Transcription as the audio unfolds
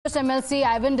MLC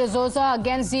Ivan D'Souza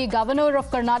against the Governor of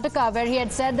Karnataka, where he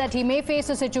had said that he may face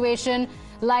a situation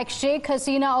like Sheikh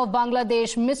Hasina of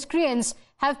Bangladesh. Miscreants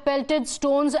have pelted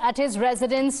stones at his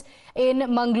residence in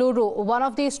Mangaluru. One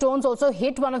of these stones also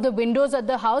hit one of the windows at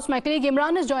the house. My colleague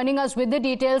Imran is joining us with the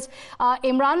details.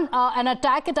 Imran, an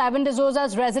attack at Ivan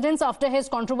D'Souza's residence after his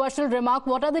controversial remark.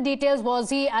 What are the details?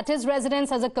 Was he at his residence?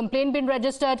 Has a complaint been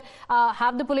registered?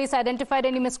 Have the police identified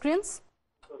any miscreants?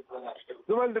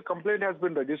 Well, the complaint has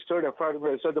been registered at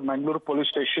the Mangaluru police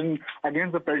station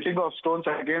against the pelting of stones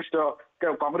against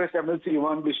Congress MLC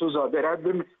Ivan D'Souza. There has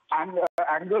been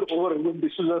anger over Ivan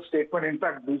D'Souza's statement. In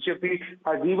fact, BJP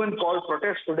has even called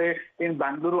protest today in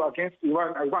Bangalore against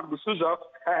Ivan D'Souza.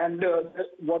 And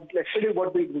what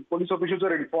the police officials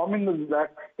are informing is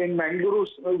that in Mangaluru,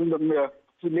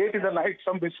 late in the night,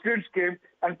 some miscreants came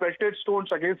and pelted stones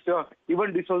against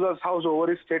Ivan D'Souza's house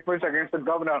over his statements against the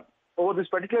governor. Over this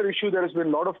particular issue, there has been a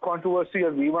lot of controversy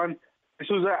as Ivan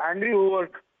D'Souza, angry over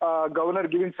governor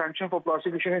giving sanction for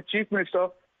prosecution. His chief minister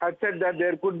had said that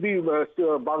there could be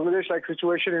Bangladesh-like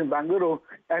situation in Bangalore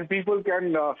and people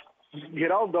can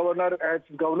get out governor at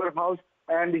governor house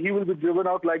and he will be driven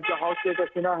out like the house Sheikh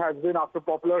Hasina has been after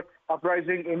popular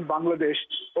uprising in Bangladesh.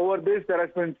 Over this, there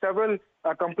has been several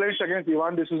complaints against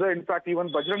Ivan D'Souza. In fact, even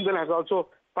Bajrang Dal has also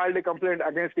filed a complaint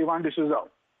against Ivan D'Souza.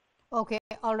 Okay.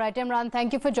 All right, Imran,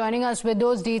 thank you for joining us with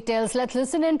those details. Let's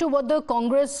listen into what the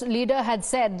Congress leader had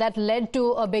said that led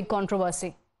to a big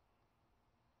controversy.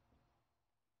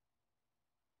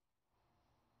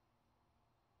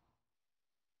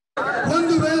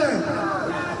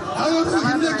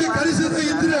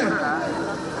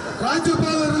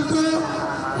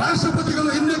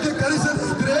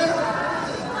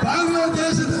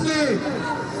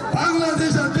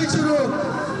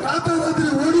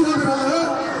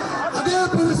 ಅದೇ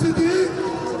ಪರಿಸ್ಥಿತಿ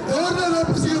governor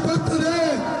ಆಫೀಸ್ಗೆ ಬರ್ತದೆ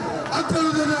ಅಂತ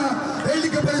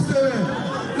ಹೇಳಿಕೆ ಬಯಸ್ತೇವೆ.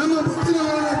 ನಮ್ಮ ಮುಂದಿನ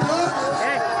ಹೋರಾಟ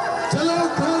ಚಲೋ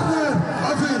ಗವರ್ನರ್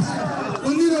ಆಫೀಸ್,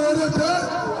 ಮುಂದಿನ ಹೋರಾಟ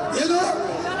ಏನು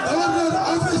ಗವರ್ನರ್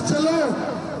ಆಫೀಸ್ ಚಲೋ,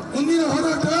 ಮುಂದಿನ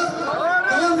ಹೋರಾಟ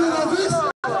ಗವರ್ನರ್ ಆಫೀಸ್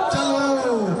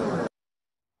ಚಲೋ.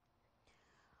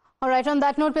 All right, on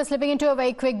that note, we're slipping into a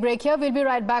very quick break here. We'll be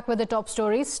right back with the top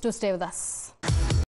stories. To stay with us.